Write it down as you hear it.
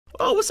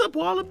Oh, what's up,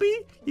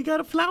 Wallaby? You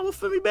got a flower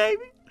for me,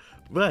 baby?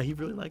 Well, he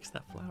really likes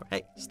that flower.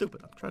 Hey,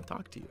 stupid, I'm trying to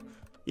talk to you.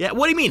 Yeah,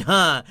 what do you mean,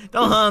 huh?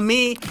 Don't huh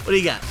me. What do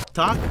you got?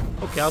 Talk?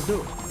 Okay, I'll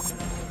do it.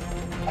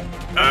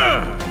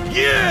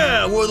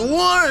 Yeah, with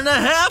 1.5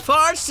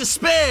 hearts to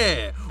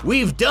spare,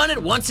 we've done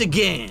it once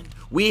again.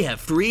 We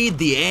have freed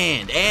the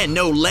and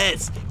no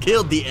less,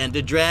 killed the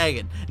Ender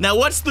Dragon. Now,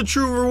 what's the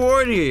true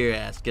reward here, you're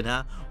asking,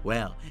 huh?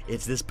 Well,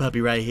 it's this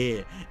puppy right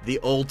here, the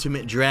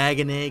ultimate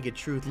dragon egg of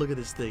truth. Look at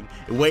this thing,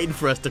 waiting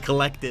for us to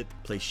collect it.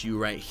 Place you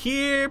right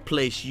here,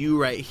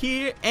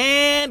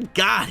 and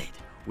got it.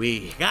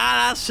 We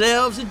got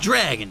ourselves a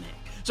dragon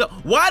egg. So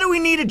why do we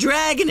need a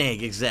dragon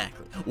egg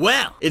exactly?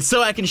 Well, it's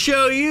so I can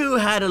show you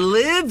how to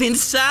live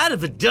inside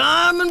of a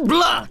diamond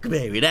block,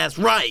 baby. That's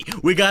right,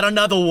 we got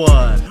another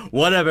one.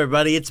 What up,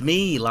 everybody? It's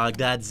me,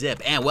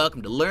 log.zip, and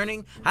welcome to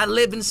learning how to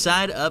live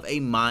inside of a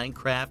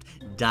Minecraft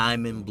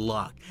diamond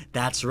block.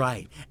 That's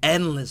right,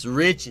 endless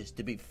riches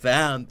to be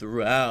found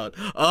throughout.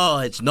 Oh,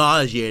 it's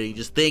nauseating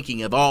just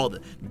thinking of all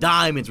the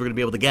diamonds we're gonna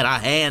be able to get our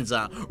hands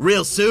on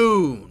real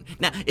soon.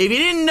 Now, if you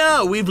didn't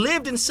know, we've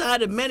lived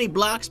inside of many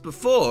blocks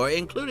before,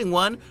 including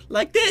one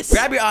like this.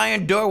 Grab your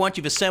iron door once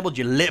you've assembled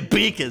your lit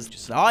beakers.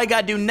 Just all you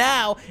gotta do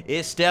now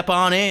is step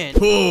on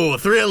in. Ooh,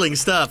 thrilling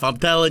stuff, I'm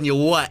telling you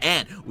what.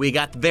 And we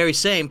got the very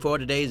same for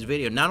today's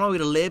video. Not only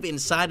to live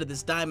inside of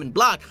this diamond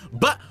block,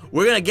 but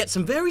we're gonna get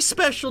some very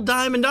special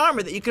diamond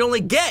armor that you can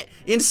only get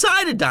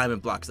inside of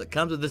diamond blocks that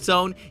comes with its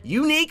own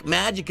unique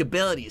magic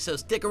abilities. So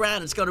stick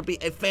around, it's gonna be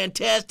a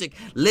fantastic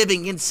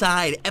living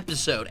inside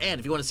episode. And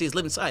if you wanna see us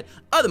live inside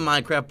other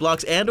Minecraft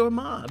blocks and or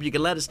mobs, you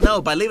can let us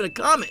know by leaving a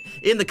comment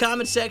in the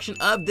comment section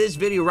of this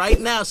video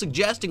right now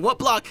suggesting what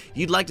block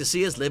you'd like to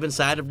see us live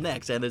inside of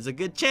next, and there's a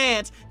good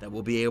chance that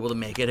we'll be able to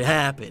make it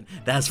happen.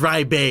 That's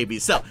right, baby.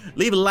 So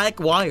leave a like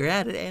while you're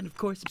at it, and of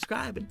course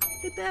subscribe and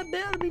hit that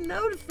bell to be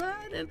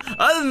notified. And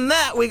other than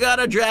that, we got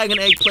our dragon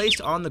egg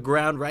placed on the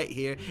ground right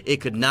here.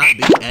 It could not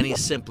be any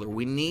simpler.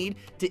 We need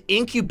to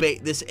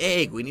incubate this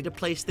egg. We need to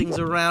place things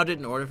around it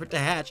in order for it to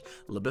hatch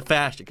a little bit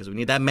faster, because we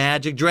need that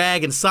magic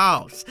dragon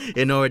sauce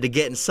in order to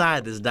get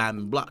inside this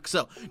diamond block.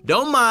 So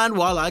don't mind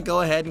while I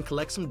go ahead and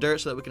collect some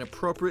dirt so that we can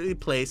appropriately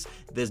place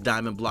this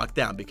diamond block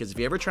down, because if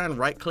you ever try and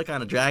right click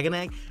on a dragon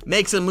egg, it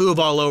makes it move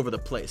all over the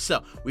place.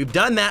 So we've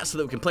done that so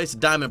that we can place a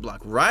diamond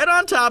block right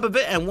on top of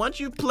it, and once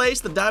you've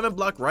placed the diamond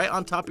block right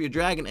on top of your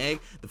dragon egg,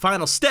 the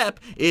final step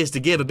is to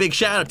give a big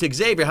shout out to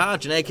Xavier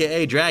Hodgson,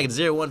 aka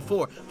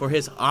Dragon014, for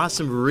his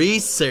awesome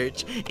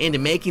research into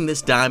making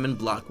this diamond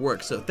block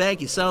work. So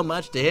thank you so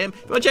much to him.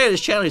 If you want to check out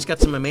his channel, he's got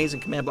some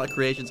amazing command block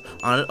creations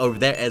on it over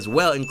there as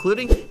well,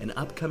 including an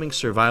upcoming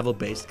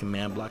survival-based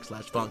command block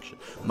 / function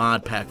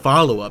mod pack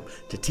follow-up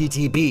to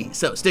TTB.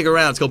 So stick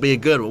around, it's gonna be a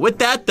good one. With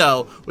that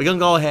though, we're gonna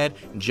go ahead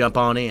and jump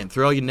on in.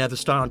 Throw your nether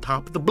star on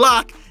top of the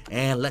block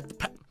and let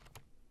the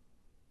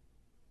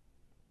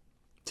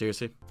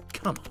seriously?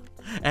 Come on.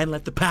 And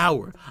let the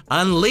power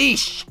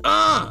unleash.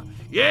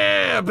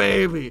 Yeah,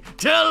 baby.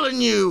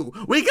 Telling you.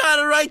 We got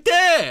it right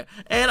there.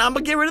 And I'm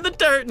going to get rid of the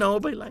dirt.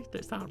 Nobody likes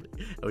this. And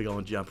we're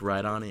going to jump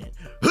right on in.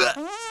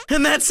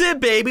 And that's it,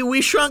 baby.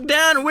 We shrunk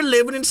down and we're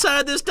living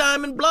inside this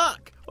diamond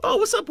block. Oh,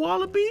 what's up,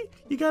 Wallaby?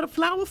 You got a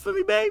flower for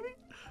me, baby?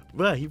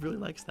 Well, he really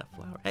likes that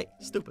flower. Hey,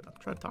 stupid. I'm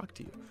trying to talk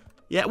to you.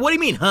 Yeah, what do you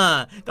mean,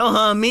 huh? Don't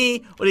huh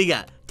me. What do you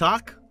got?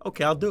 Talk?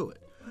 Okay, I'll do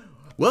it.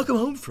 Welcome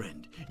home, friend.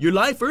 Your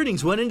life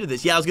earnings went into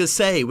this. Yeah, I was gonna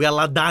say, we got a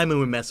lot of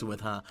diamond we're messing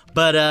with, huh?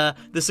 But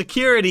the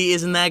security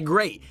isn't that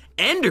great.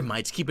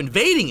 Endermites keep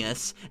invading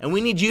us, and we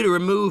need you to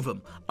remove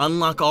them.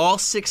 Unlock all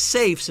 6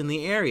 safes in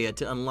the area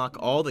to unlock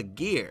all the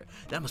gear.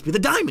 That must be the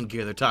diamond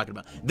gear they're talking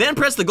about. Then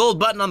press the gold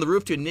button on the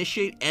roof to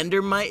initiate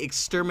Endermite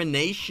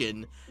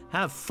extermination.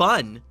 Have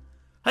fun.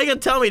 How you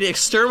gonna tell me to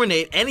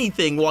exterminate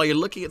anything while you're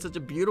looking at such a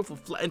beautiful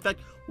in fact,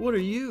 what are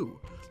you?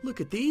 Look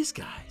at these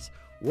guys.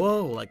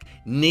 Whoa, like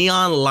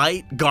neon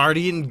light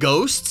guardian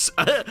ghosts?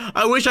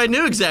 I wish I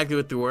knew exactly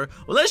what they were.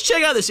 Well, let's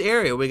check out this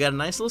area. We got a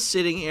nice little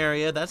sitting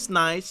area. That's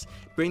nice.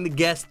 Bring the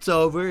guests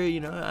over,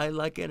 you know, I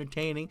like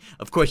entertaining.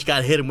 Of course, you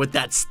gotta hit them with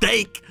that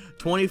steak.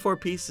 24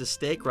 pieces of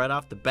steak right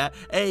off the bat.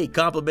 Hey,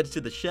 compliments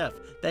to the chef.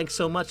 Thanks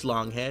so much,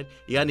 Longhead.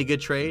 You got any good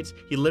trades?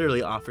 He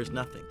literally offers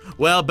nothing.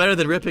 Well, better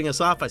than ripping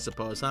us off, I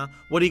suppose, huh?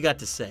 What do you got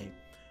to say?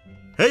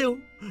 Hey,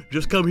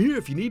 just come here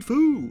if you need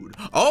food.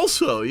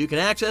 Also, you can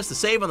access the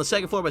save on the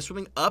 2nd floor by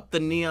swimming up the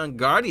Neon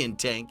Guardian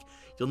tank.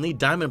 You'll need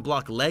diamond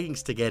block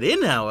leggings to get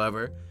in,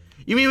 however.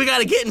 You mean we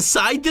gotta get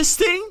inside this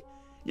thing?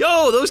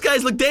 Yo, those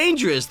guys look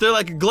dangerous. They're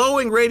like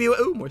glowing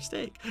ooh, more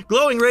steak.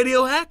 Glowing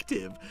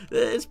radioactive.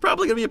 It's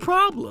probably gonna be a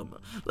problem.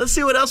 Let's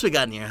see what else we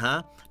got in here,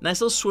 huh? Nice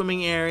little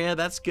swimming area,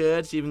 that's good.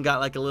 It's even got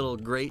like a little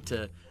grate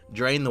to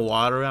drain the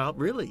water out.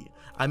 Really?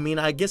 I mean,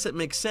 I guess it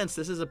makes sense.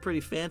 This is a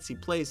pretty fancy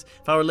place.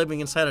 If I were living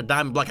inside a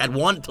diamond block, I'd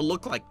want it to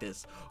look like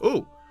this.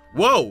 Oh,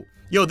 whoa.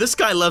 Yo, this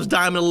guy loves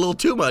diamond a little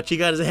too much. He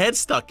got his head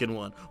stuck in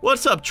one.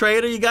 What's up,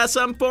 trader? You got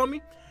something for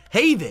me?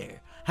 Hey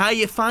there. How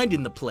you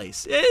finding the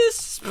place?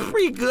 It's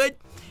pretty good.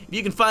 If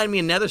you can find me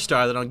a nether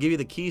star, then I'll give you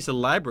the keys to the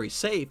library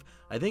safe.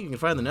 I think you can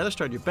find the nether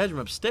star in your bedroom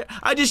upstairs.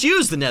 I just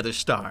used the nether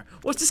star.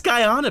 What's this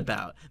guy on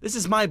about? This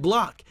is my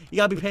block. You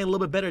gotta be paying a little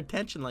bit better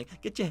attention. Like,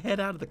 get your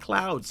head out of the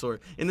clouds, or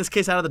in this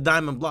case, out of the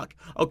diamond block.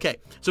 Okay,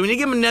 so we need to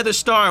give him a nether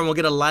star, and we'll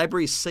get a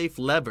library safe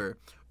lever.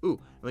 Ooh,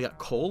 we got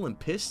coal and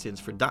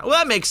pistons for diamonds. Well,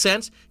 that makes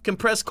sense.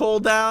 Compress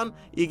coal down,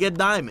 you get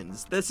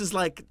diamonds. This is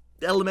like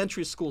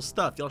elementary school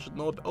stuff. Y'all should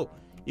know about. Oh,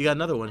 you got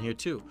another one here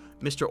too.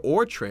 Mr.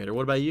 Ore Trader,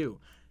 what about you?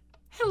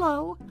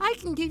 Hello, I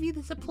can give you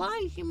the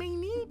supplies you may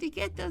need to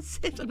get those.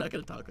 I'm not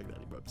gonna talk like that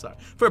anymore, I'm sorry.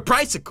 For a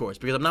price, of course,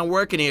 because I'm not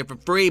working here for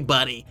free,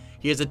 buddy.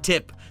 Here's a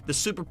tip. The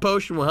super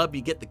potion will help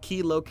you get the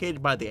key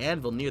located by the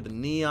anvil near the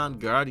neon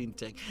guardian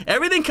tank.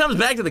 Everything comes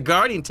back to the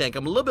guardian tank.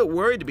 I'm a little bit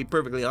worried, to be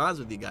perfectly honest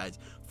with you guys.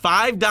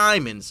 5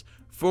 diamonds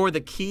for the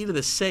key to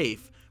the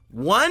safe.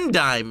 1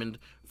 diamond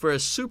for a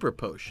super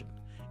potion.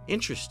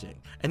 Interesting.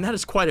 And that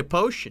is quite a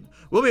potion.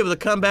 We'll be able to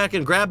come back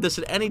and grab this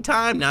at any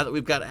time now that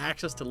we've got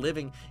access to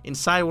living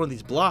inside one of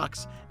these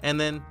blocks. And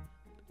then,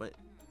 wait,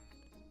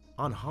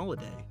 on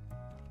holiday.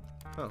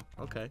 Oh,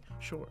 okay,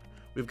 sure.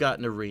 We've got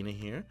an arena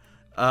here.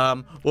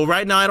 Well,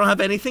 right now I don't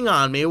have anything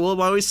on me. We'll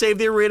always save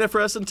the arena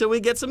for us until we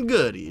get some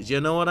goodies.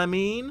 You know what I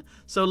mean?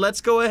 So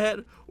let's go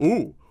ahead.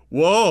 Ooh,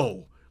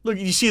 whoa. Look,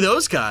 you see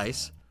those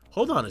guys?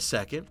 Hold on a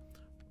second.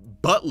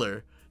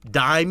 Butler,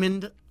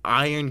 diamond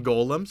iron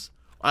golems.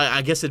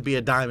 I guess it'd be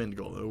a diamond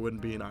golem. It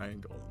wouldn't be an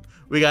iron golem.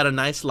 We got a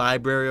nice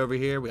library over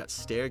here. We got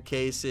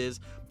staircases,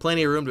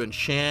 plenty of room to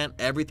enchant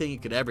everything you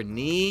could ever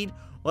need.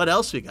 What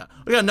else we got?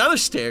 We got another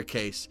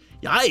staircase.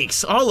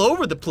 Yikes, all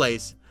over the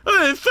place.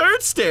 Oh, a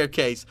 3rd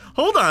staircase.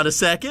 Hold on a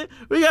second.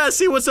 We gotta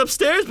see what's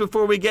upstairs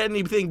before we get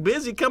anything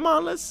busy. Come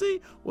on, let's see.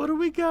 What do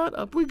we got?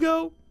 Up we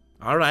go.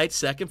 All right,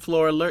 2nd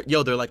floor alert.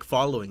 Yo, they're like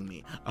following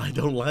me. I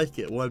don't like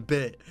it one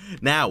bit.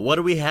 Now, what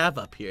do we have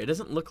up here? It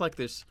doesn't look like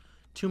there's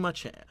too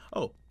much.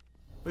 Oh.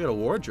 We got a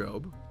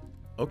wardrobe.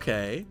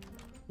 Okay.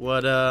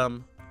 What,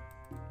 Ooh,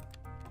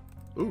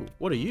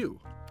 what are you?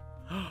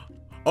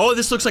 Oh,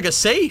 this looks like a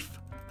safe.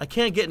 I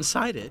can't get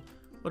inside it.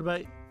 What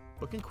about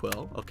Book and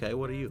Quill? Okay,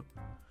 what are you?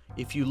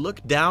 If you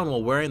look down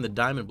while wearing the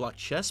diamond block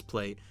chest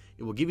plate,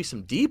 it will give you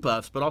some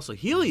debuffs, but also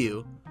heal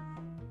you.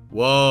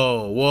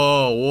 Whoa,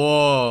 whoa,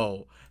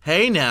 whoa.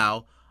 Hey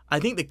now,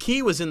 I think the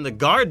key was in the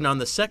garden on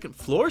the 2nd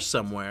floor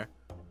somewhere.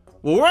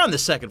 Well, we're on the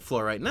 2nd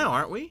floor right now,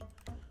 aren't we?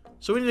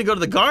 So we need to go to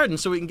the garden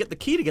so we can get the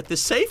key to get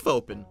this safe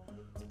open.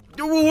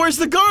 Well, where's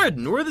the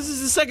garden? This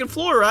is the 2nd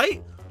floor,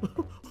 right?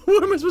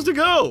 Where am I supposed to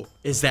go?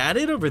 Is that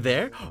it over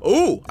there?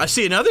 Oh, I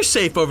see another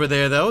safe over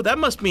there, though. That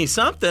must mean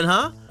something,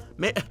 huh?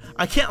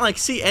 I can't, like,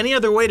 see any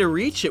other way to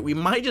reach it. We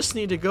might just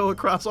need to go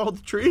across all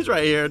the trees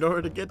right here in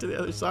order to get to the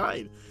other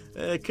side.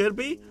 It could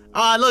be.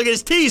 Ah, look,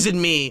 it's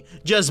teasing me.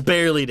 Just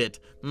barely it.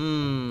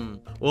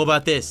 What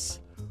about this?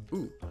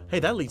 Ooh, hey,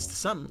 that leads to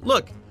something.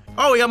 Look.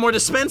 Oh, we got more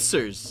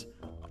dispensers.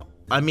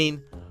 I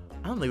mean,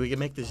 I don't think we can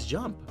make this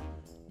jump.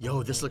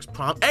 Yo, this looks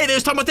Hey, they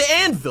was talking about the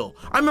anvil.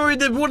 I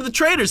remember one of the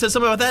traders said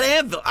something about that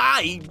anvil.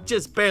 He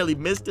just barely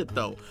missed it,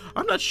 though.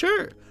 I'm not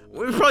sure.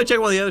 We'll probably check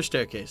one of the other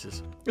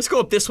staircases. Let's go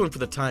up this one for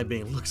the time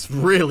being. It looks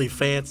really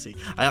fancy.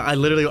 I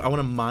literally want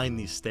to mine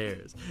these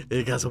stairs.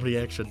 It got so many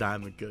extra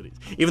diamond goodies.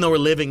 Even though we're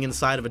living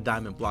inside of a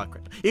diamond block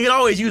right now. You can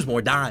always use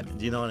more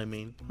diamonds, you know what I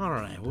mean? All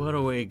right, what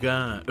do we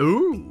got?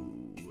 Ooh.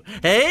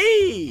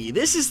 Hey,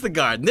 this is the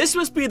garden. This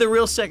must be the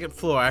real 2nd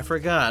floor. I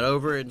forgot.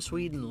 Over in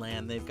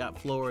Swedenland, they've got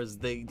floors.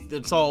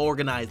 It's all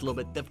organized a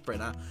little bit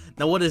different, huh?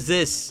 Now, what is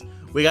this?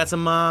 We got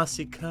some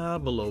mossy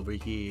cobble over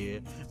here.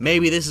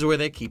 Maybe this is where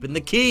they're keeping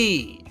the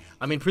key.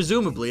 I mean,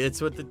 presumably,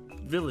 it's what the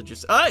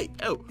villagers...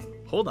 Oh,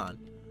 hold on.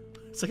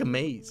 It's like a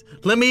maze.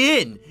 Let me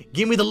in.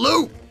 Give me the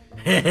loot.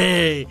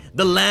 Hey,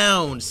 the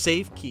lounge.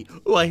 Safe key.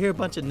 Oh, I hear a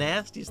bunch of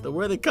nasties, though.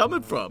 Where are they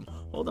coming from?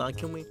 Hold on,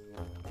 can we...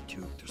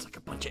 Dude, there's like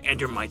a bunch of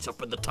endermites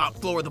up on the top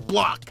floor of the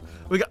block.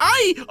 We got...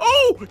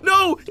 Oh,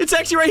 no, it's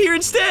actually right here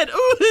instead.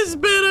 Oh, this is a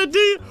bad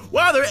idea.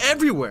 Wow, they're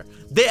everywhere.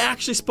 They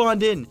actually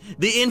spawned in.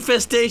 The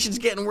infestation's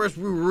getting worse.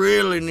 We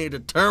really need to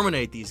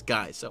terminate these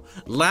guys. So,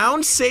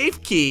 lounge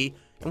safe key.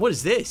 And what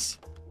is this?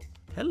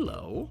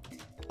 Hello.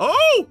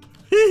 Oh,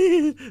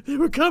 they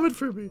were coming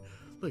for me.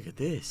 Look at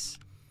this.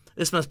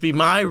 This must be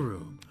my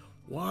room.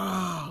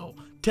 Wow.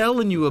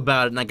 Telling you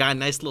about it. And I got a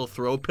nice little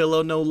throw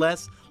pillow, no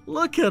less.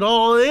 Look at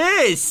all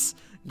this.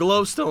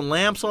 Glowstone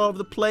lamps all over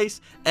the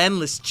place.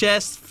 Endless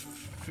chests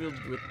filled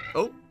with...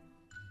 Oh.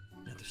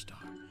 Another star.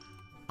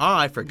 Oh,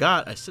 I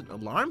forgot. I set an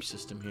alarm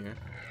system here.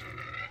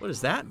 What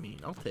does that mean?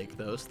 I'll take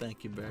those.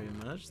 Thank you very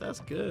much.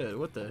 That's good.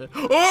 What the heck?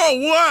 Oh,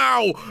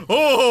 wow.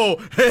 Oh,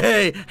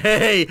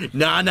 hey.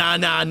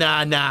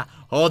 Nah.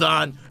 Hold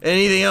on.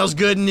 Anything else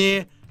good in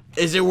here?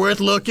 Is it worth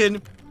looking?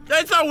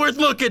 It's not worth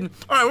looking.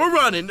 All right, we're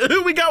running.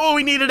 We got what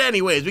we needed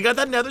anyways. We got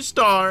that nether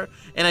star,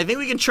 and I think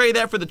we can trade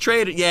that for the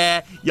trader.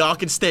 Yeah, y'all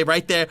can stay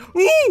right there.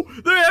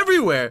 Ooh, they're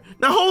everywhere.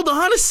 Now, hold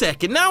on a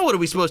second. Now what are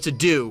we supposed to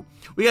do?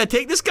 We gotta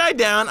take this guy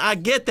down. I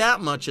get that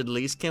much at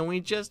least. Can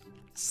we just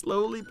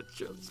Slowly but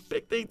surely. Just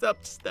pick things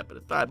up, step at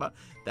a time.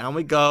 Down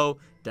we go.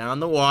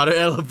 Down the water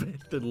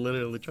elevator.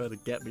 Literally trying to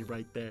get me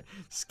right there.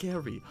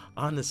 Scary,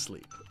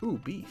 honestly. Ooh,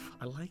 beef.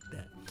 I like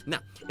that. Now,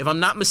 if I'm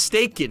not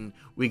mistaken,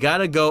 we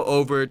gotta go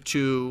over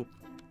to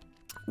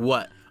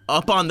what?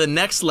 Up on the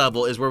next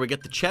level is where we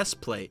get the chest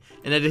plate.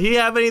 And did he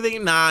have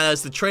anything? Nah,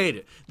 that's the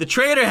trader. The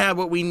trader had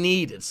what we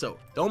needed, so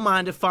don't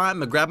mind if I'm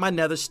gonna grab my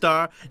nether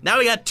star. Now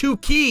we got 2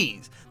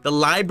 keys. The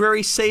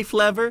library safe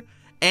lever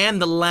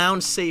and the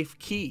lounge safe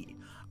key.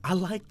 I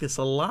like this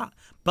a lot,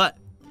 but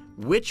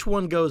which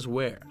one goes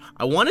where?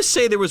 I want to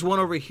say there was one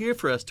over here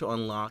for us to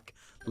unlock.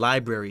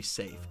 Library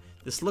safe.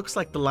 This looks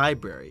like the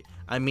library.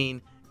 I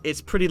mean,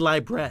 it's pretty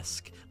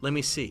libresque. Let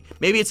me see.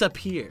 Maybe it's up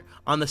here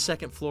on the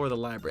 2nd floor of the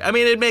library. I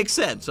mean, it makes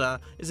sense.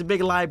 It's a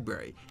big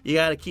library. You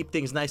got to keep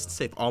things nice and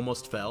safe.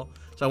 Almost fell.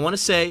 So I want to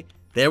say,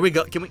 there we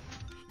go. Can we?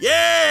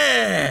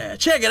 Yeah!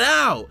 Check it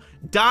out.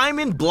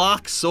 Diamond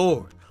block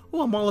sword.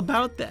 Oh, I'm all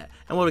about that.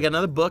 And what, we got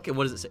another book, and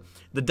what does it say?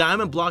 The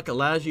diamond block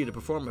allows you to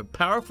perform a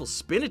powerful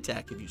spin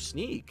attack if you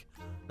sneak.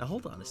 Now,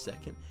 hold on a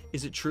second.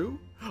 Is it true?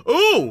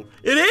 Oh,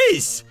 it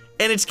is!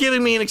 And it's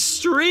giving me an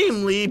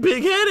extremely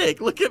big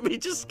headache. Look at me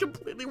just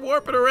completely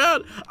warping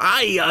around.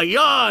 Ay, ay,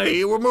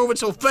 ay, we're moving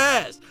so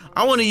fast.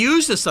 I want to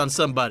use this on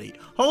somebody.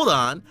 Hold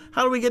on.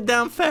 How do we get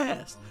down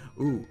fast?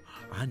 Ooh,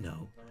 I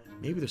know.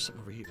 Maybe there's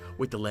something over here.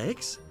 Wait, the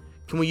legs?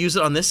 Can we use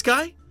it on this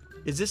guy?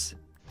 Is this...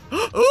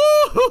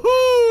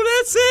 Ooh,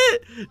 that's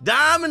it!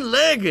 Diamond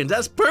leggings,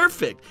 that's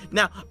perfect.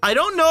 Now, I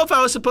don't know if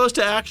I was supposed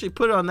to actually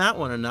put it on that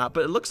one or not,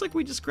 but it looks like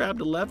we just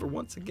grabbed a lever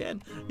once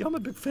again. Yo, I'm a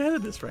big fan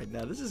of this right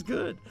now. This is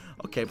good.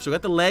 Okay, so we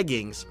got the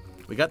leggings.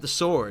 We got the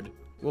sword.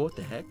 Whoa, what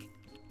the heck?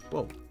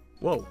 Whoa,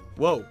 whoa,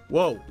 whoa,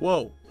 whoa,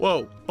 whoa,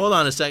 whoa. Hold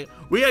on a second.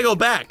 We gotta go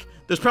back.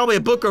 There's probably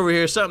a book over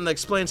here, something that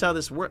explains how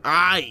this works.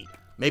 Aye,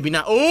 maybe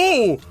not.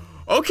 Oh!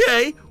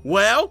 Okay,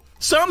 well,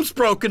 something's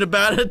broken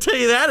about it, I'll tell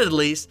you that at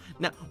least.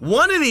 Now,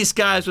 one of these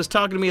guys was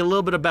talking to me a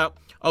little bit about,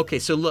 okay,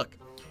 so look,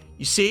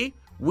 you see,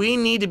 we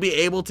need to be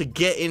able to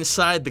get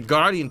inside the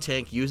guardian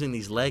tank using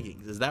these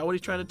leggings. Is that what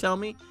he's trying to tell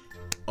me?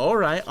 All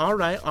right, all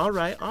right, all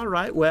right, all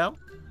right, well,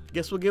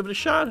 guess we'll give it a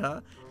shot,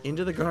 huh?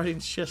 Into the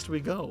guardian's chest we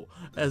go.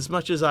 As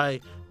much as I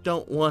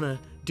don't want to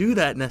do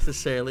that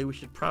necessarily, we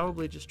should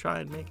probably just try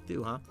and make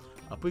do, huh?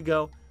 Up we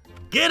go.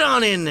 Get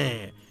on in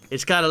there.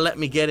 It's got to let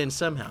me get in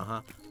somehow,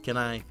 huh? Can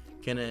I,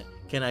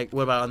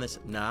 what about on this?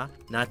 Nah,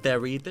 not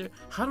there either.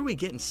 How do we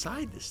get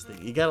inside this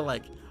thing? You gotta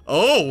like,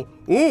 oh,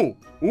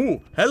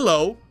 ooh,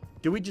 hello.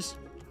 Did we just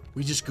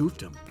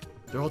goofed them.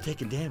 They're all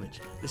taking damage.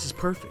 This is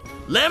perfect.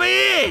 Let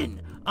me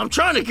in. I'm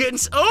trying to get in,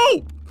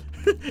 oh,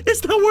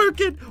 it's not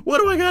working. What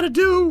do I gotta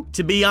do?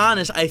 To be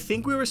honest, I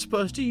think we were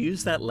supposed to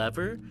use that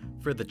lever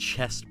for the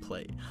chest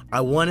plate.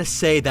 I want to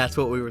say that's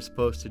what we were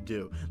supposed to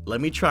do.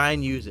 Let me try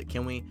and use it.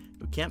 Can we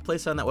can't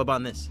place on that. What about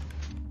on this?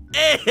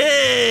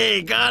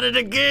 Hey, got it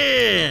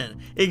again.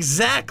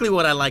 Exactly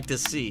what I like to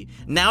see.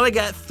 Now I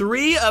got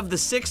 3 of the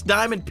 6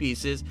 diamond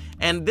pieces,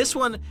 and this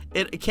one,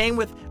 it came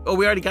with, oh,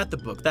 we already got the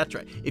book. That's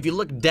right. If you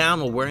look down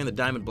while wearing the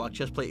diamond block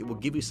chest plate, it will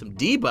give you some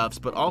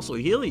debuffs, but also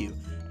heal you.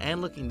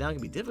 And looking down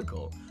can be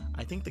difficult.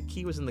 I think the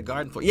key was in the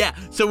garden floor. Yeah,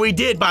 so we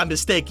did, by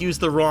mistake, use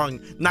the wrong,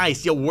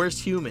 nice, yo, worst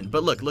human.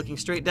 But look, looking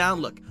straight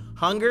down, look.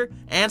 Hunger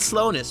and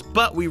slowness,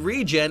 but we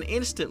regen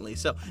instantly.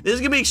 So this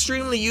is gonna be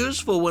extremely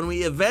useful when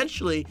we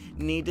eventually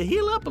need to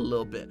heal up a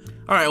little bit.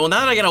 All right, well, now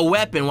that I got a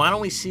weapon, why don't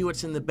we see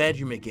what's in the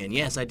bedroom again?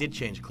 Yes, I did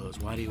change clothes.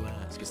 Why do you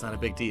ask? It's not a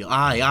big deal.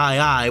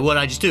 Aye,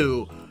 what'd I just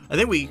do? I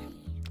think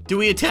did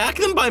we attack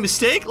them by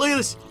mistake? Look at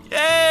this.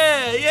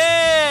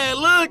 Yeah,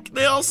 look,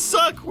 they all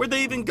suck. Where'd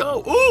they even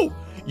go? Ooh,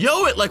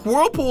 yo, it like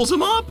whirlpools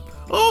them up.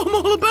 Oh, I'm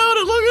all about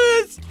it, look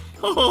at this.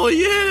 Oh,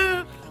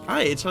 yeah.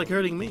 Aye, it's like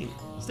hurting me.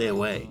 Stay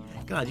away.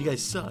 God, you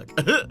guys suck.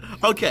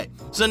 Okay,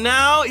 so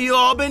now you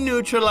all been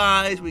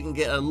neutralized. We can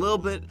get a little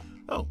bit.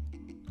 Oh,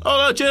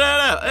 no, check that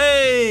out.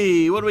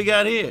 Hey, what do we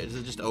got here? Is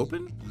it just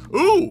open?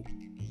 Ooh,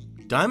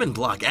 diamond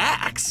block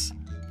axe.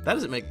 That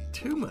doesn't make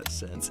too much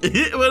sense. What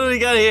do we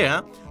got here,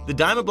 huh? The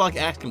diamond block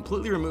axe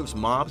completely removes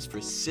mobs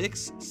for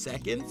 6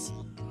 seconds.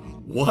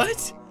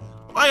 What?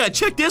 I gotta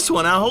check this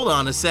one out. Hold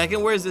on a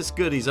second. Where's this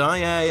goodies, huh?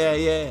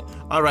 Yeah.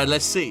 All right,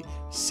 let's see.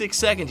 6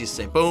 seconds, you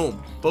say.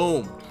 Boom,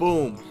 boom,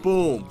 boom,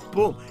 boom,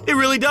 boom. It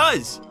really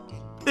does.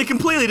 They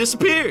completely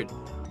disappeared.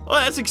 Oh,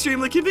 that's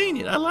extremely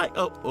convenient. I like,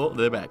 oh,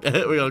 they're back.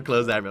 We're gonna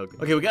close that real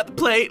quick. Okay, we got the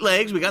plate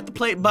legs, we got the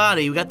plate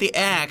body, we got the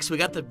axe, we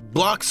got the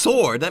block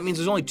sword. That means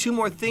there's only 2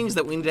 more things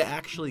that we need to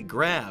actually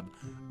grab.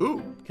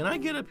 Ooh, can I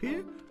get up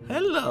here?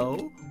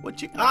 Hello,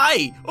 what you,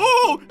 aye,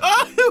 oh,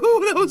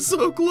 that was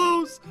so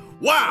close.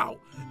 Wow,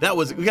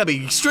 we gotta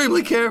be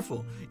extremely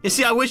careful. You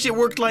see, I wish it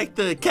worked like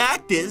the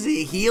cactus,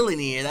 healing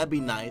here, that'd be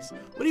nice.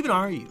 What even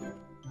are you?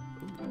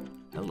 Ooh,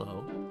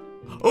 hello.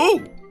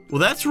 Oh, well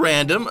that's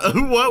random.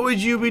 What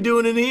would you be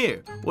doing in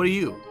here? What are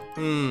you?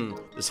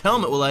 This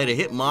helmet will either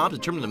hit mobs or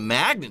turn into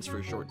magnets for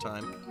a short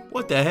time.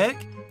 What the heck?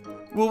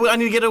 Well, I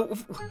need to get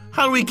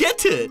how do we get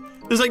to it?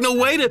 There's like no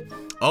way to,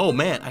 Oh,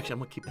 man. Actually, I'm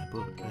gonna keep that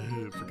book.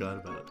 I forgot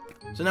about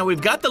it. So now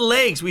we've got the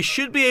legs. We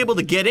should be able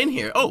to get in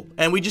here. Oh,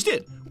 and we just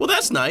did. Well,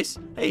 that's nice.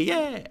 Hey,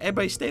 yeah,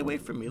 everybody stay away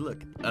from me.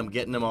 Look, I'm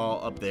getting them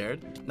all up there.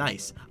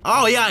 Nice.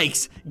 Oh,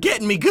 yikes.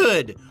 Getting me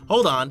good.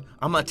 Hold on.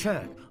 I'm gonna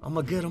attack. I'm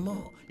gonna get them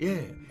all.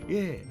 Yeah,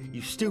 yeah,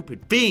 you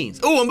stupid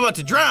fiends. Oh, I'm about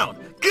to drown.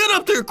 Get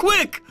up there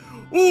quick.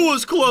 Oh,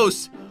 it's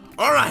close.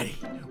 Alrighty,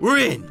 we're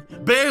in.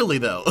 Barely,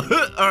 though.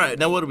 All right,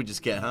 now what did we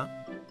just get, huh?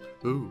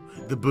 Ooh,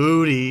 the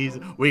booties.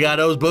 We got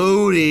those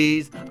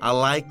booties. I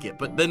like it,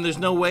 but then there's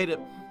no way to...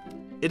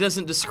 It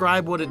doesn't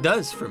describe what it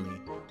does for me.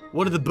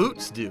 What do the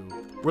boots do?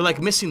 We're like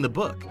missing the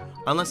book.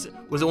 Unless,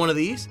 was it one of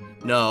these?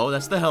 No,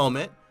 that's the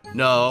helmet.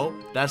 No,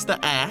 that's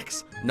the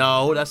axe.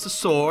 No, that's the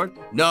sword.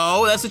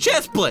 No, that's the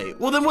chest plate.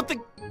 Well, then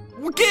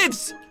we're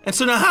kids. And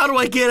so now how do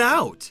I get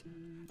out?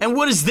 And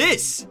what is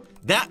this?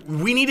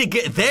 We need to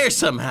get there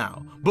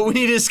somehow, but we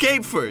need to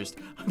escape first.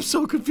 I'm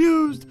so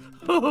confused.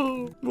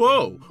 Oh,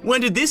 whoa,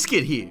 when did this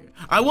get here?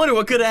 I wonder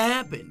what could have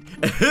happened.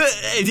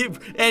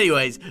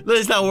 Anyways,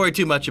 let's not worry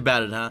too much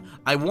about it, huh?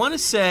 I want to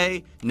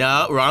say,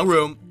 no, wrong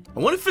room. I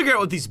want to figure out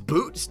what these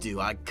boots do.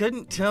 I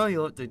couldn't tell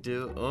you what they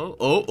do.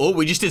 Oh,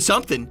 we just did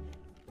something.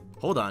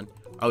 Hold on,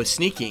 I was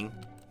sneaking.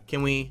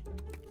 Can we?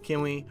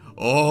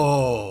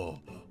 Oh,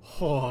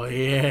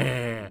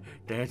 yeah,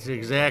 that's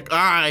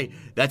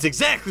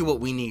exactly what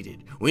we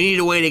needed. We need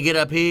a way to get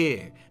up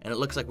here, and it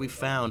looks like we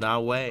found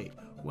our way.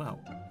 Wow,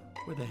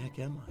 where the heck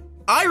am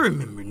I? I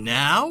remember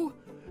now.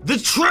 The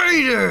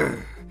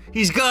traitor!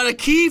 He's got a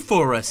key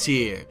for us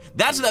here.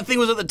 That's what that thing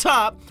was at the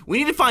top. We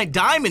need to find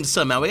diamonds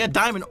somehow. We got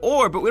diamond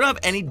ore, but we don't have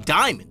any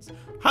diamonds.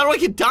 How do I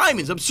get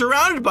diamonds? I'm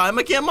surrounded by them.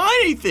 I can't mine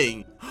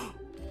anything.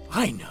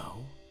 I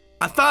know.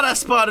 I thought I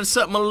spotted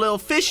something a little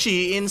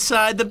fishy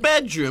inside the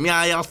bedroom.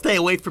 Yeah, y'all stay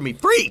away from me.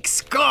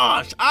 Freaks!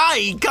 Gosh,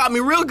 he got me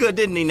real good,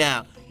 didn't he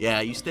now? Yeah,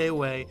 you stay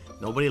away.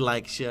 Nobody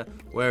likes you.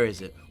 Where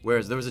is it?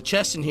 There was a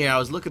chest in here I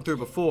was looking through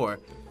before.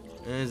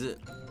 Is it?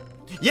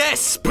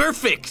 Yes!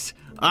 Perfect!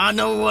 I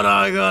know what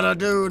I gotta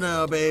do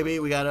now, baby.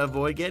 We gotta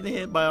avoid getting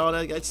hit by all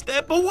that guys.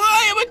 Step away,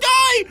 I'm gonna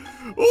die!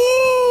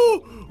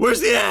 Ooh!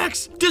 Where's the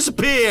axe?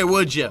 Disappear,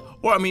 would you?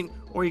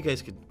 Or you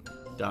guys could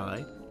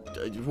die.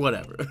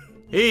 Whatever.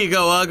 Here you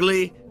go,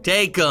 ugly.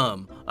 Take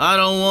them. I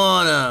don't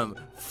want them.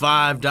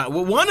 $5.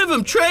 Well, one of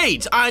them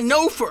trades. I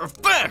know for a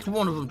fact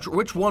one of them.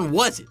 Which one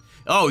was it?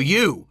 Oh,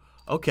 you.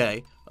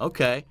 Okay.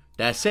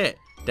 That's it.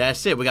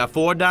 We got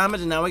 4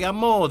 diamonds, and now we got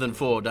more than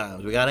 4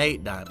 diamonds. We got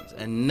 8 diamonds.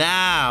 And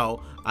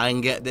now I can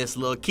get this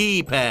little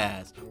key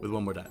pass with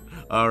 1 more diamond.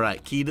 All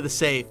right, key to the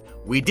safe.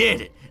 We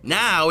did it.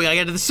 Now we gotta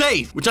get to the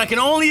safe, which I can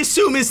only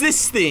assume is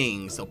this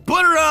thing. So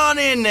put her on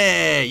in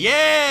there.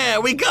 Yeah,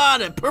 we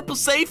got it. Purple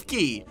safe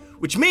key,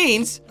 which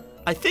means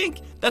I think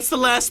that's the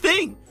last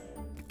thing.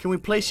 Can we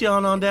place you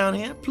on down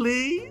here,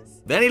 please?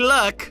 With any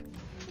luck.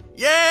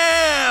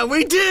 Yeah,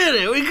 we did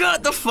it. We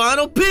got the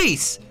final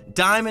piece.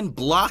 Diamond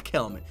block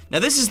helmet. Now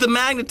this is the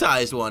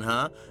magnetized one,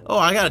 huh? Oh,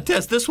 I gotta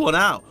test this one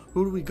out.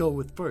 Who do we go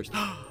with first?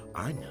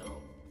 I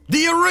know.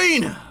 The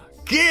arena.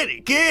 Get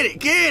it.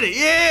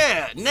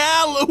 Yeah.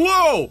 Now,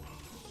 whoa.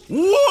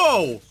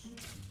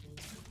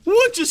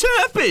 What just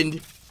happened?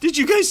 Did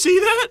you guys see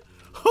that?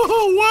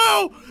 Oh,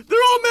 wow.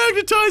 They're all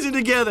magnetizing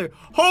together.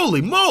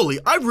 Holy moly.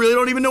 I really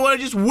don't even know what I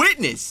just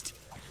witnessed.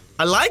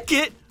 I like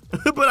it,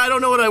 but I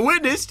don't know what I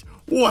witnessed.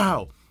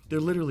 Wow. They're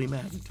literally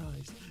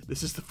magnetized.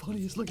 This is the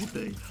funniest looking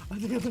thing I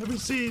think I've ever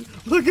seen.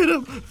 Look at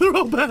them. They're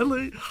all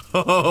battling.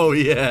 Oh,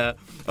 yeah.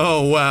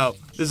 Oh, wow.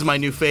 This is my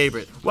new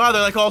favorite. Wow,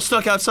 they're like all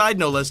stuck outside,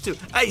 no less, too.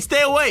 Hey,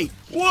 stay away.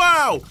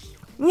 Wow.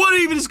 What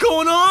even is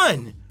going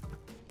on?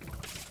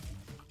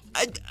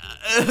 I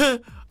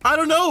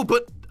don't know,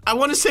 but I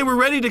want to say we're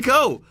ready to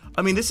go.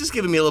 I mean, this is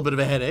giving me a little bit of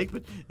a headache,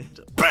 but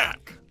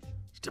back,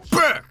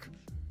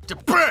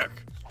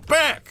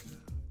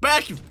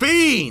 you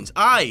fiends!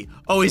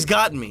 Oh, he's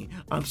gotten me.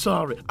 I'm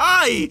sorry.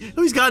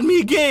 He's gotten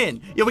me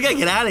again. Yeah, we gotta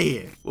get out of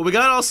here. Well, we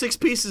got all 6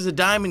 pieces of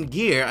diamond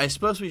gear. I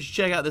suppose we should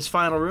check out this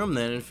final room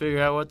then and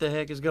figure out what the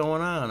heck is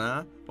going on,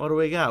 huh? What do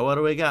we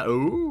got?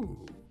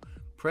 Ooh,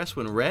 press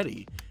when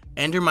ready.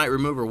 Endermite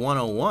remover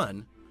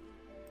 101.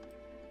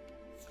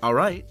 All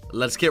right,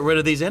 let's get rid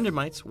of these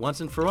endermites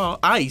once and for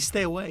all.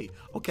 Stay away.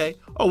 Okay.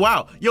 Oh,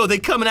 wow. Yo, they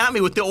coming at me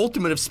with the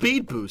ultimate of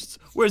speed boosts.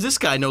 Where's this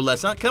guy, no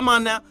less, huh? Come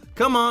on now.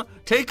 Come on.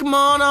 Take them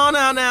on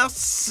out now.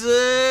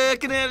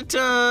 Second at a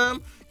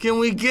time. Can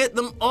we get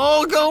them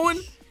all going?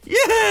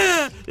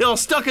 Yeah! They're all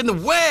stuck in the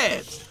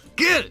webs.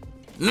 Get it.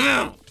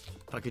 Now.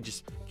 If I could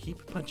just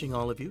keep punching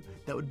all of you,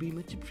 that would be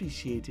much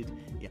appreciated.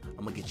 Yeah,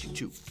 I'm gonna get you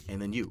 2,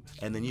 and then you,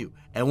 and then you,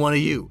 and one of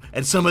you,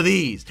 and some of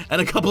these,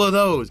 and a couple of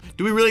those.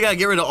 Do we really gotta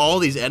get rid of all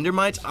these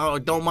endermites? Oh,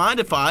 don't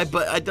mind if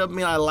but I don't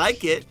mean I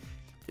like it.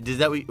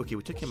 Okay,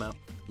 we took him out.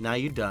 Now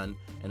you're done.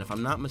 And if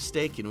I'm not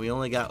mistaken, we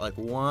only got like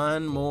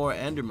 1 more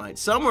endermite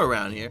somewhere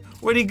around here.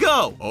 Where'd he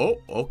go? Oh,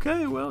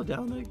 okay, well,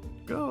 down they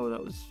go.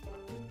 That was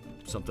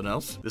something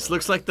else. This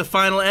looks like the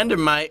final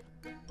endermite.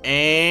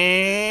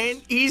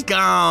 And he's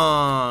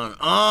gone.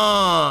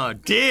 Oh,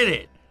 did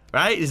it.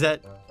 Right? Is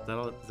that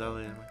all the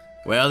endermites?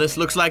 Well, this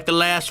looks like the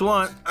last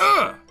one.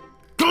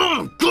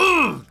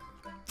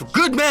 For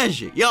good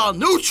measure, y'all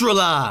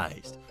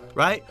neutralized.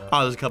 Right?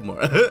 Oh, there's a couple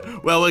more.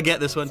 Well, we'll get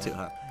this one too,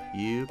 huh?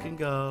 You can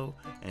go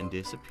and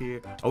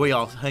disappear. Are we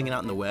all hanging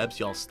out in the webs?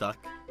 Y'all stuck?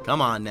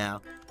 Come on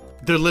now.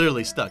 They're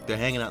literally stuck. They're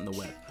hanging out in the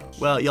web.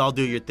 Well, y'all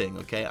do your thing,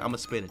 okay? I'm a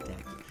spin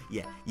attack.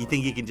 Yeah, you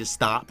think you can just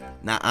stop?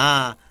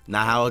 Nuh-uh.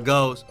 Not how it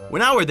goes. Well,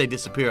 now where'd they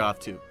disappear off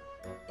to?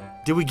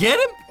 Did we get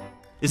him?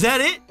 Is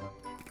that it?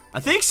 I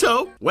think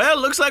so. Well,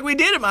 looks like we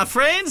did it, my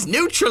friends.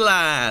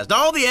 Neutralized.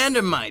 All the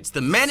Endermites.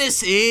 The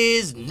menace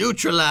is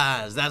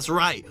neutralized. That's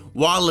right.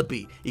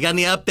 Wallaby, you got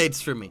any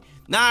updates for me?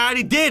 Nah, I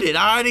already did it.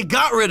 I already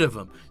got rid of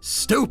them.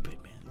 Stupid,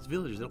 man. These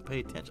villagers don't pay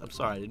attention. I'm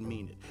sorry, I didn't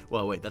mean it.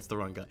 Well, wait, that's the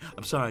wrong guy.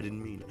 I'm sorry, I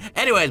didn't mean it.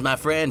 Anyways, my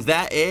friends,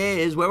 that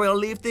is where we'll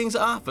leave things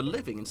off for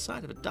living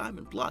inside of a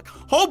diamond block.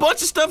 Whole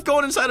bunch of stuff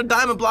going inside a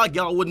diamond block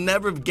y'all would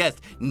never have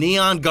guessed.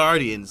 Neon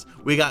guardians.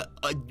 We got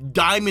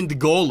diamond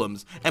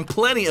golems and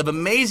plenty of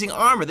amazing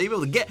armor that you'll be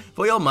able to get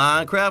for your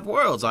Minecraft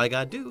worlds. All you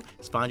gotta do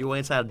is find your way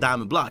inside a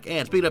diamond block.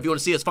 And speaking of, if you want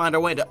to see us find our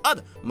way into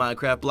other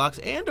Minecraft blocks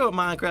and or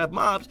Minecraft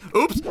mobs.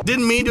 Oops,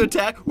 didn't mean to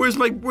attack. Where's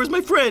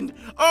my friend?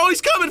 Oh,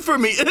 he's coming for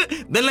me.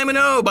 Then let me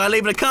know by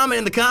leaving a comment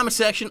in the comment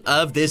section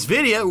of this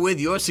video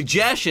with your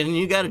suggestion, and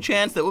you got a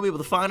chance that we'll be able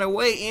to find our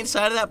way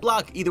inside of that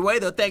block. Either way,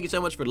 though, thank you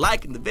so much for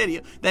liking the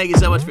video. Thank you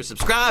so much for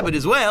subscribing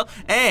as well.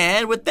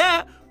 And with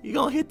that, you're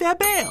gonna hit that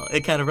bell.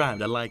 It kind of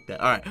rhymed. I like that.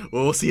 All right.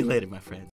 Well, we'll see you later, my friends.